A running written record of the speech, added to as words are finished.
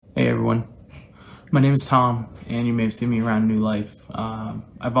Hey everyone, my name is Tom, and you may have seen me around New Life. I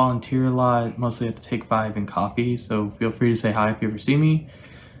volunteer a lot, mostly at the Take 5 and Coffee, so feel free to say hi if you ever see me.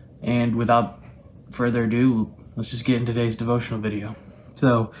 And without further ado, let's just get into today's devotional video.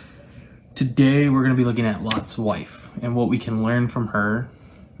 So, today we're going to be looking at Lot's wife, and what we can learn from her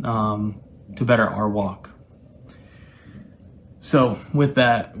to better our walk. So, with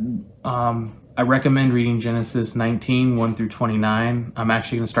that, I recommend reading Genesis 19, 1 through 29. I'm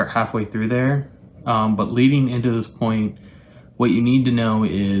actually going to start halfway through there. But leading into this point, what you need to know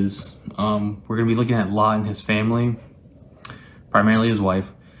is we're going to be looking at Lot and his family, primarily his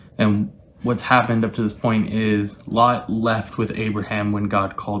wife. And what's happened up to this point is Lot left with Abraham when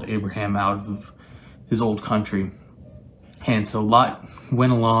God called Abraham out of his old country. And so Lot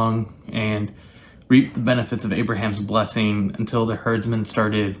went along and reaped the benefits of Abraham's blessing until the herdsmen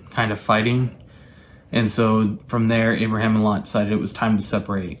started kind of fighting. And so from there, Abraham and Lot decided it was time to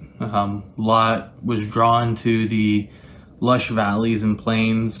separate. Lot was drawn to the lush valleys and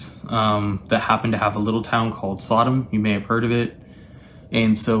plains that happened to have a little town called Sodom. You may have heard of it.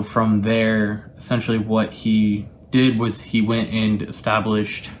 And so from there, essentially what he did was he went and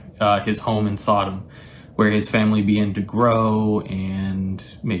established his home in Sodom, where his family began to grow and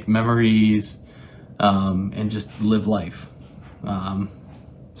make memories and just live life.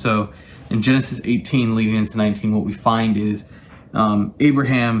 So in Genesis 18 leading into 19, what we find is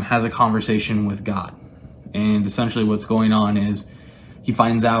Abraham has a conversation with God. And essentially what's going on is he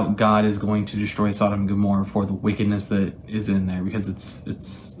finds out God is going to destroy Sodom and Gomorrah for the wickedness that is in there, because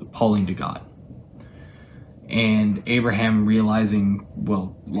it's appalling to God. And Abraham, realizing,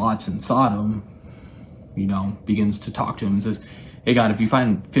 well, Lot's in Sodom, begins to talk to him and says, hey God, if you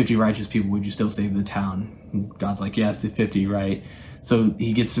find 50 righteous people, would you still save the town? And God's like, yes, 50, right? So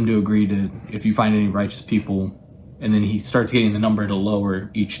he gets him to agree to, if you find any righteous people, and then he starts getting the number to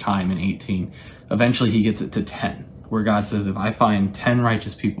lower each time in 18. Eventually he gets it to 10, where God says, if I find 10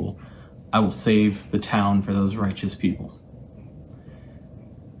 righteous people, I will save the town for those righteous people.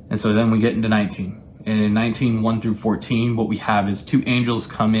 And so then we get into 19. And in 19, 1 through 14, what we have is two angels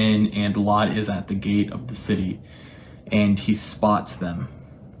come in, and Lot is at the gate of the city, and he spots them.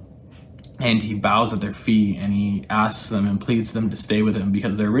 And he bows at their feet, and he asks them and pleads them to stay with him,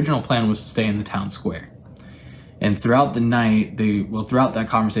 because their original plan was to stay in the town square. And throughout the night, throughout that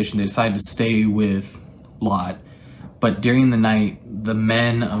conversation, they decided to stay with Lot. But during the night, the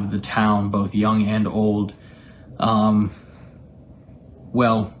men of the town, both young and old,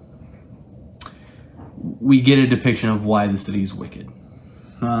 we get a depiction of why the city is wicked.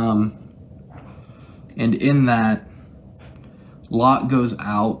 And in that, Lot goes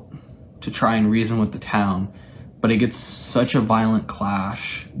out to try and reason with the town, but it gets such a violent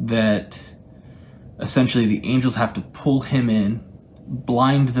clash that essentially the angels have to pull him in,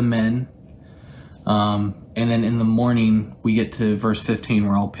 blind the men, and then in the morning we get to verse 15,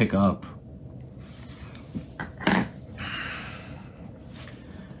 where I'll pick up.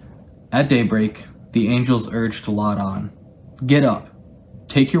 At daybreak, the angels urged Lot on, get up,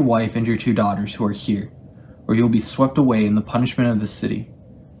 take your wife and your 2 daughters who are here, or you'll be swept away in the punishment of the city.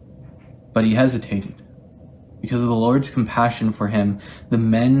 But he hesitated. Because of the Lord's compassion for him, the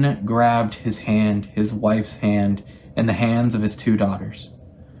men grabbed his hand, his wife's hand, and the hands of his 2 daughters.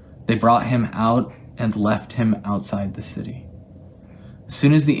 They brought him out and left him outside the city. As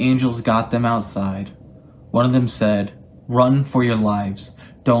soon as the angels got them outside, one of them said, run for your lives.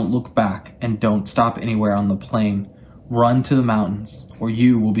 Don't look back, and don't stop anywhere on the plain. Run to the mountains, or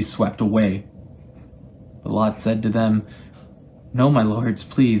you will be swept away. But Lot said to them, no, my lords,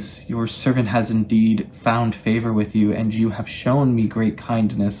 please, your servant has indeed found favor with you, and you have shown me great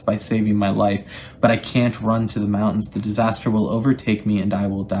kindness by saving my life, but I can't run to the mountains. The disaster will overtake me, and I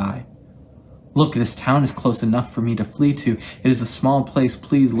will die. Look, this town is close enough for me to flee to. It is a small place.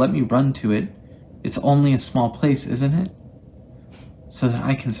 Please let me run to it. It's only a small place, isn't it? So that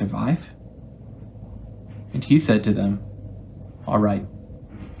I can survive? And he said to them, all right.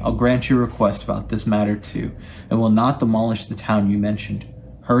 I'll grant your request about this matter too, and will not demolish the town you mentioned.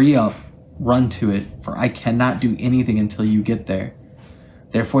 Hurry up, run to it, for I cannot do anything until you get there.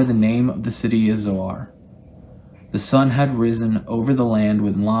 Therefore the name of the city is Zoar. The sun had risen over the land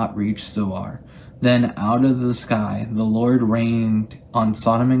when Lot reached Zoar. Then out of the sky the Lord rained on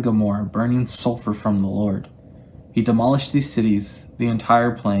Sodom and Gomorrah, burning sulfur from the Lord. He demolished these cities, the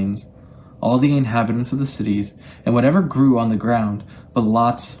entire plains, all the inhabitants of the cities, and whatever grew on the ground. But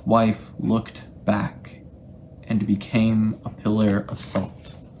Lot's wife looked back and became a pillar of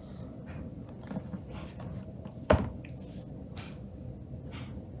salt.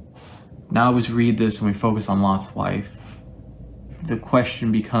 Now as we read this and we focus on Lot's wife, the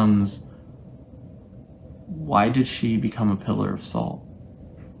question becomes, why did she become a pillar of salt?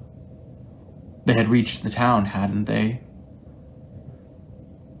 They had reached the town, hadn't they?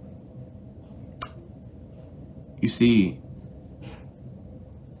 You see,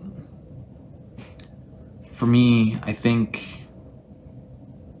 for me, I think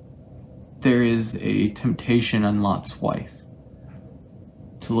there is a temptation on Lot's wife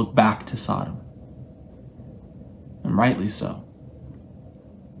to look back to Sodom. And rightly so.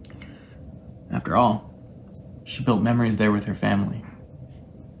 After all, she built memories there with her family.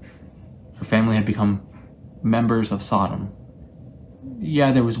 Her family had become members of Sodom.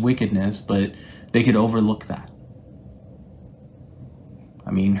 Yeah, there was wickedness, but they could overlook that.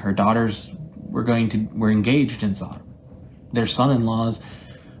 I mean, her daughters were engaged in Sodom. Their son-in-laws,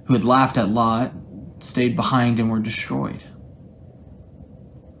 who had laughed at Lot, stayed behind and were destroyed.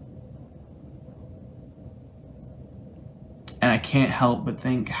 And I can't help but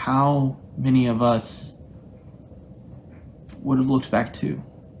think how many of us would have looked back too.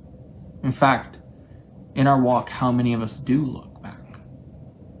 In fact, in our walk, how many of us do look back?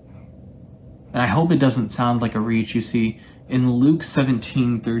 And I hope it doesn't sound like a reach. You see, in Luke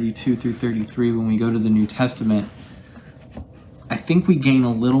 17:32 through 33, when we go to the New Testament, I think we gain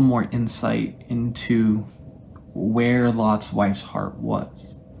a little more insight into where Lot's wife's heart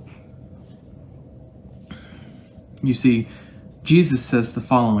was. You see, Jesus says the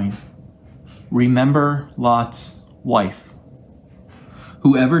following: remember Lot's wife.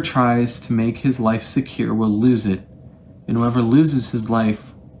 Whoever tries to make his life secure will lose it, and whoever loses his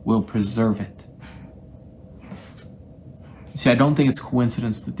life will preserve it. You see, I don't think it's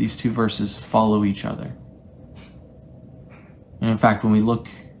coincidence that these two verses follow each other. And in fact, when we look,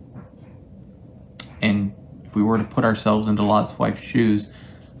 and if we were to put ourselves into Lot's wife's shoes,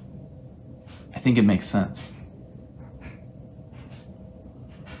 I think it makes sense.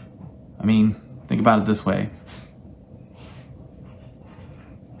 I mean, think about it this way.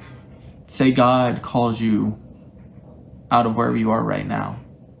 Say God calls you out of wherever you are right now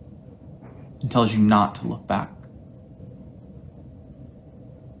and tells you not to look back.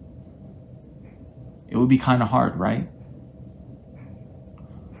 It would be kind of hard, right?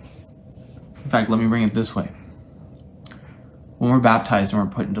 In fact, let me bring it this way. When we're baptized and we're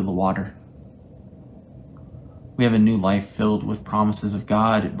put into the water, we have a new life filled with promises of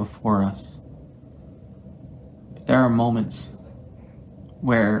God before us. But there are moments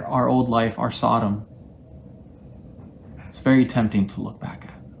where our old life, our Sodom, it's very tempting to look back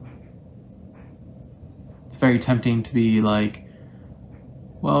at. It's very tempting to be like,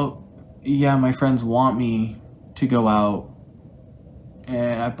 well, yeah, my friends want me to go out,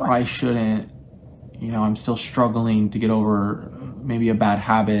 and I probably shouldn't. You know, I'm still struggling to get over maybe a bad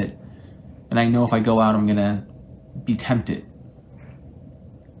habit, and I know if I go out, I'm gonna be tempted.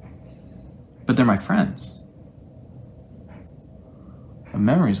 But they're my friends. I have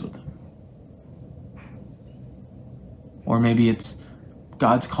memories with them. Or maybe it's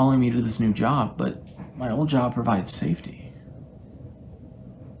God's calling me to this new job, but my old job provides safety.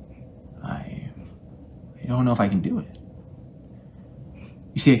 I don't know if I can do it.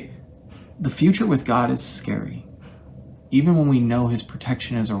 You see, the future with God is scary. Even when we know his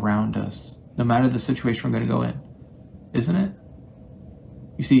protection is around us, no matter the situation we're going to go in, isn't it?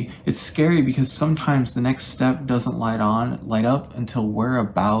 You see, it's scary because sometimes the next step doesn't light up until we're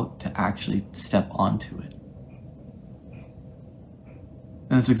about to actually step onto it.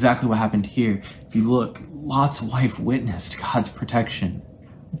 And that's exactly what happened here. If you look, Lot's wife witnessed God's protection,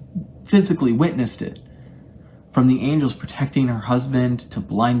 physically witnessed it. From the angels protecting her husband, to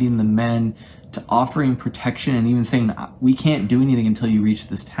blinding the men, to offering protection and even saying, we can't do anything until you reach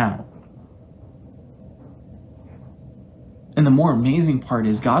this town. And the more amazing part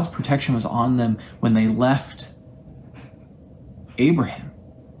is God's protection was on them when they left Abraham.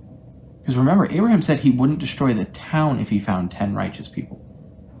 Because remember, Abraham said he wouldn't destroy the town if he found 10 righteous people.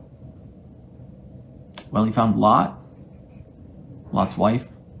 Well, he found Lot, Lot's wife,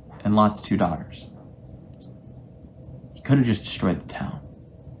 and Lot's 2 daughters. He could have just destroyed the town.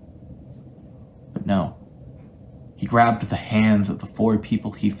 But no. He grabbed the hands of the 4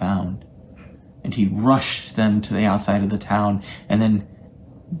 people he found, and he rushed them to the outside of the town and then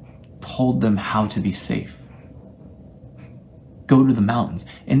told them how to be safe. Go to the mountains.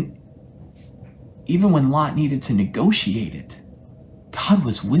 And even when Lot needed to negotiate it, God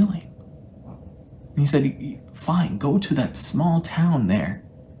was willing. And he said, fine, go to that small town there.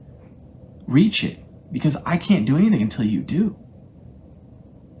 Reach it, because I can't do anything until you do.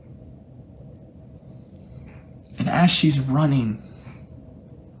 And as she's running,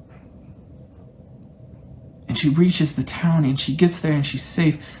 And she reaches the town and she gets there and she's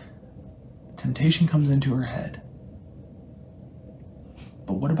safe. Temptation comes into her head.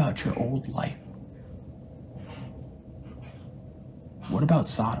 But what about your old life? What about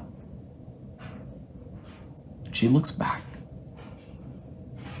Sodom? And she looks back.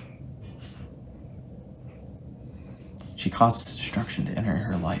 She causes destruction to enter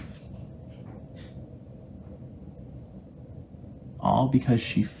her life. All because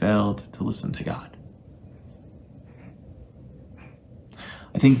she failed to listen to God.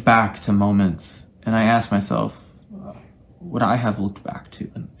 I think back to moments and I ask myself, would I have looked back to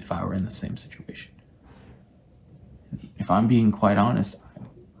if I were in the same situation? If I'm being quite honest,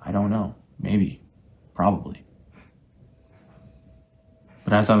 I don't know. Maybe. Probably.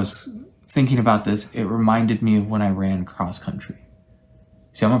 But as I was thinking about this, it reminded me of when I ran cross country.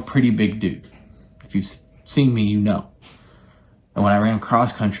 See, I'm a pretty big dude. If you've seen me, you know. And when I ran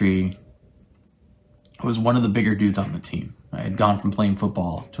cross country, I was one of the bigger dudes on the team. I had gone from playing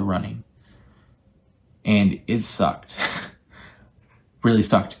football to running. And it sucked. Really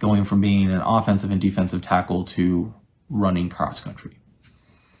sucked going from being an offensive and defensive tackle to running cross country.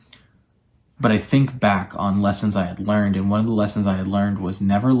 But I think back on lessons I had learned, and one of the lessons I had learned was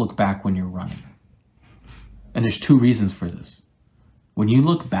never look back when you're running. And there's two reasons for this. When you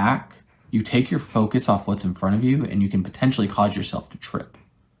look back, you take your focus off what's in front of you and you can potentially cause yourself to trip.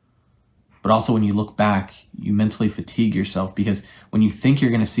 But also when you look back, you mentally fatigue yourself because when you think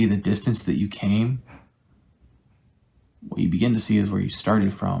you're going to see the distance that you came, what you begin to see is where you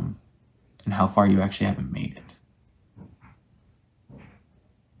started from and how far you actually haven't made it.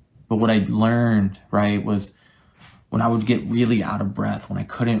 But what I learned, right, was when I would get really out of breath, when I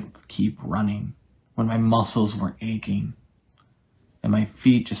couldn't keep running, when my muscles were aching, and my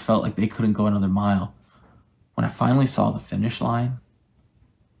feet just felt like they couldn't go another mile, when I finally saw the finish line,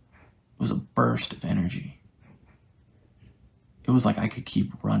 it was a burst of energy. It was like I could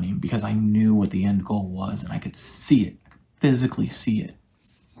keep running because I knew what the end goal was and I could see it, physically see it.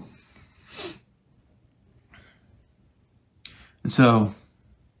 And so,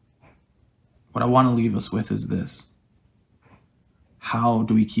 what I want to leave us with is this. How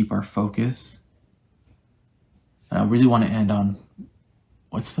do we keep our focus? And I really want to end on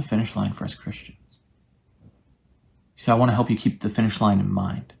what's the finish line for us Christians? See, I want to help you keep the finish line in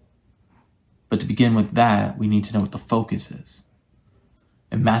mind. But to begin with that, we need to know what the focus is.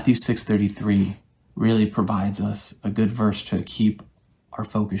 And Matthew 6:33 really provides us a good verse to keep our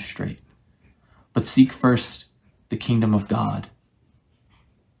focus straight. But seek first the kingdom of God.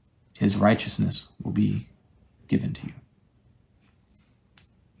 His righteousness will be given to you.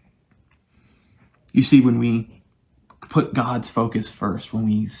 You see, when we put God's focus first, when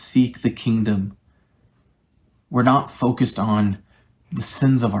we seek the kingdom, we're not focused on the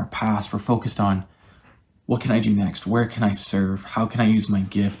sins of our past. We're focused on what can I do next? Where can I serve? How can I use my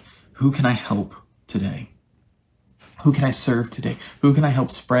gift? Who can I help today? Who can I serve today? Who can I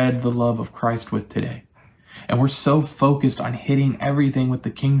help spread the love of Christ with today? And we're so focused on hitting everything with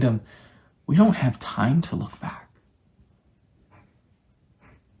the kingdom, we don't have time to look back.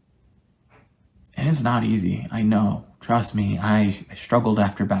 And it's not easy, I know. Trust me, I struggled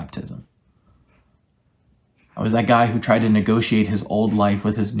after baptism. I was that guy who tried to negotiate his old life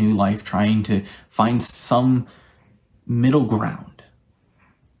with his new life, trying to find some middle ground.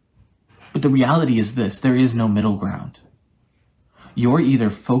 But the reality is this, there is no middle ground. You're either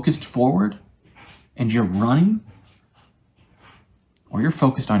focused forward and you're running, or you're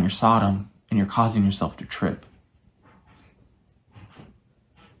focused on your Sodom and you're causing yourself to trip.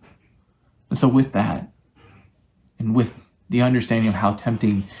 And so with that, and with the understanding of how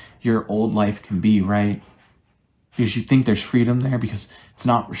tempting your old life can be, right? Because you think there's freedom there because it's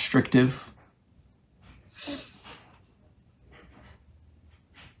not restrictive.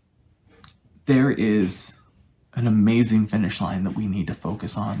 There is an amazing finish line that we need to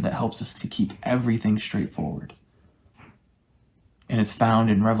focus on that helps us to keep everything straightforward. And it's found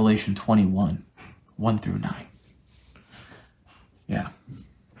in Revelation 21, 1-9. Yeah.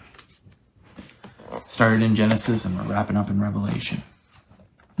 Started in Genesis and we're wrapping up in Revelation.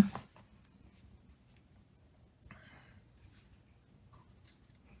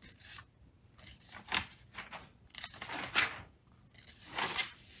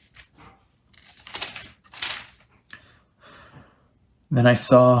 Then I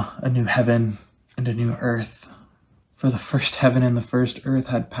saw a new heaven and a new earth, for the first heaven and the first earth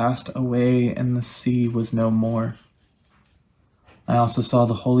had passed away, and the sea was no more. I also saw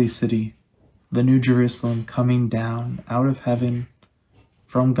the holy city, the new Jerusalem, coming down out of heaven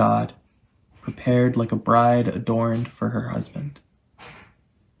from God, prepared like a bride adorned for her husband.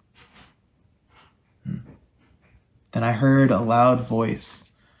 Then I heard a loud voice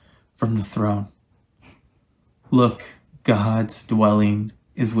from the throne. Look, God's dwelling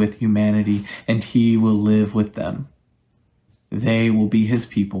is with humanity, and he will live with them. They will be his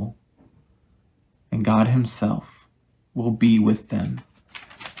people, and God himself will be with them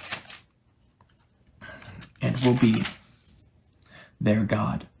and will be their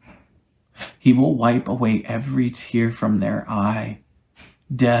God. He will wipe away every tear from their eye.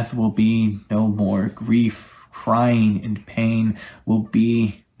 Death will be no more. Grief, crying, and pain will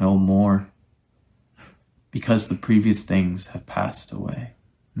be no more, because the previous things have passed away.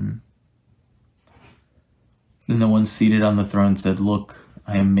 Then the one seated on the throne said, Look,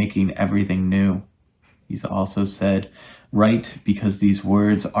 I am making everything new. He's also said, Write, because these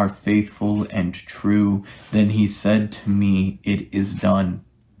words are faithful and true. Then he said to me, It is done.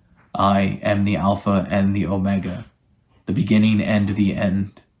 I am the Alpha and the Omega, the beginning and the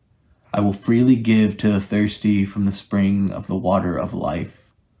end. I will freely give to the thirsty from the spring of the water of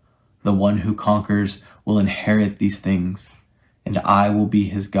life. The one who conquers will inherit these things, and I will be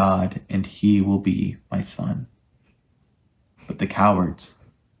his God, and he will be my son. But the cowards,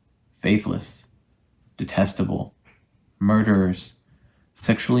 faithless, detestable, murderers,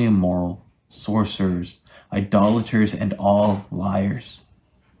 sexually immoral, sorcerers, idolaters, and all liars,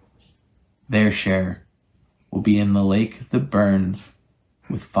 their share will be in the lake that burns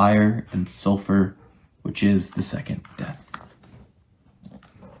with fire and sulfur, which is the second death.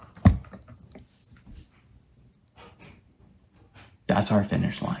 That's our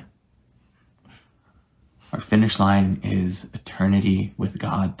finish line. Our finish line is eternity with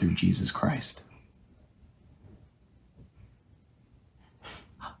God through Jesus Christ.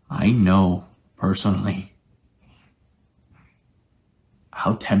 I know personally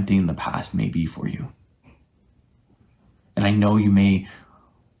how tempting the past may be for you. And I know you may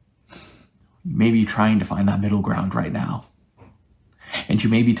be trying to find that middle ground right now. And you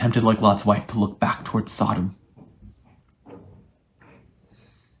may be tempted like Lot's wife to look back towards Sodom.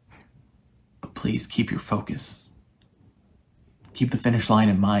 But please keep your focus. Keep the finish line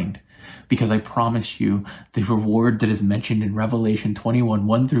in mind, because I promise you the reward that is mentioned in Revelation 21,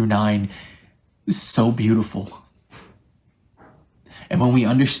 1-9 is so beautiful. And when we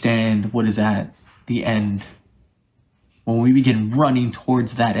understand what is at the end, when we begin running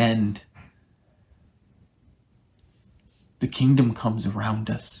towards that end, the kingdom comes around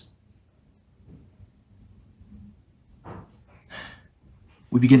us.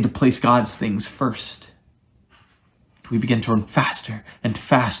 We begin to place God's things first. We begin to run faster and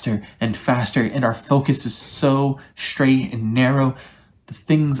faster and faster, and our focus is so straight and narrow. The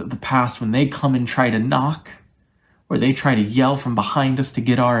things of the past, when they come and try to knock, or they try to yell from behind us to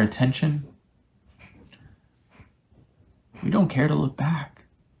get our attention, we don't care to look back.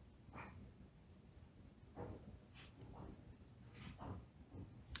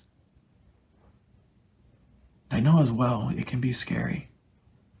 I know as well it can be scary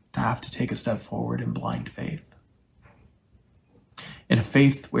to have to take a step forward in blind faith. In a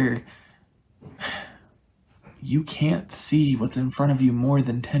faith where you can't see what's in front of you more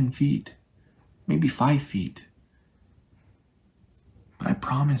than 10 feet, maybe 5 feet. But I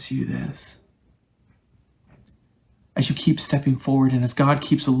promise you this. As you keep stepping forward and as God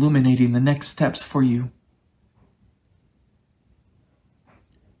keeps illuminating the next steps for you,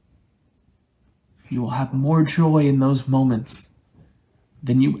 you will have more joy in those moments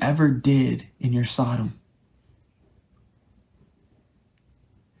than you ever did in your Sodom.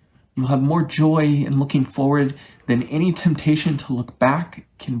 You'll have more joy in looking forward than any temptation to look back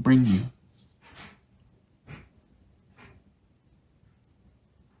can bring you.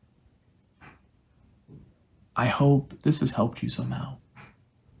 I hope this has helped you somehow.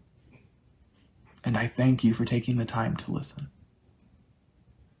 And I thank you for taking the time to listen.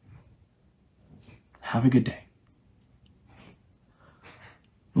 Have a good day.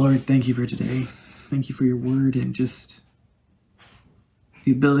 Lord, thank you for today. Thank you for your word and just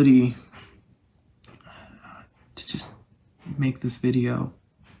the ability to just make this video.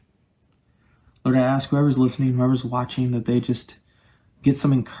 Lord, I ask whoever's listening, whoever's watching, that they just get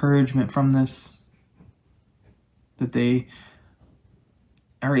some encouragement from this, that they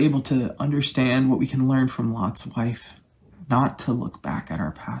are able to understand what we can learn from Lot's wife, not to look back at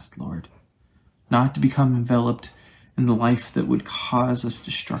our past, Lord, not to become enveloped in the life that would cause us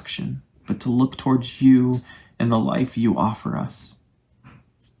destruction, but to look towards you and the life you offer us.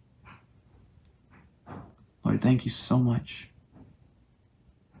 Lord, thank you so much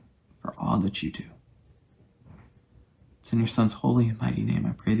for all that you do. It's in your Son's holy and mighty name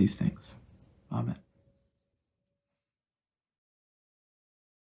I pray these things. Amen.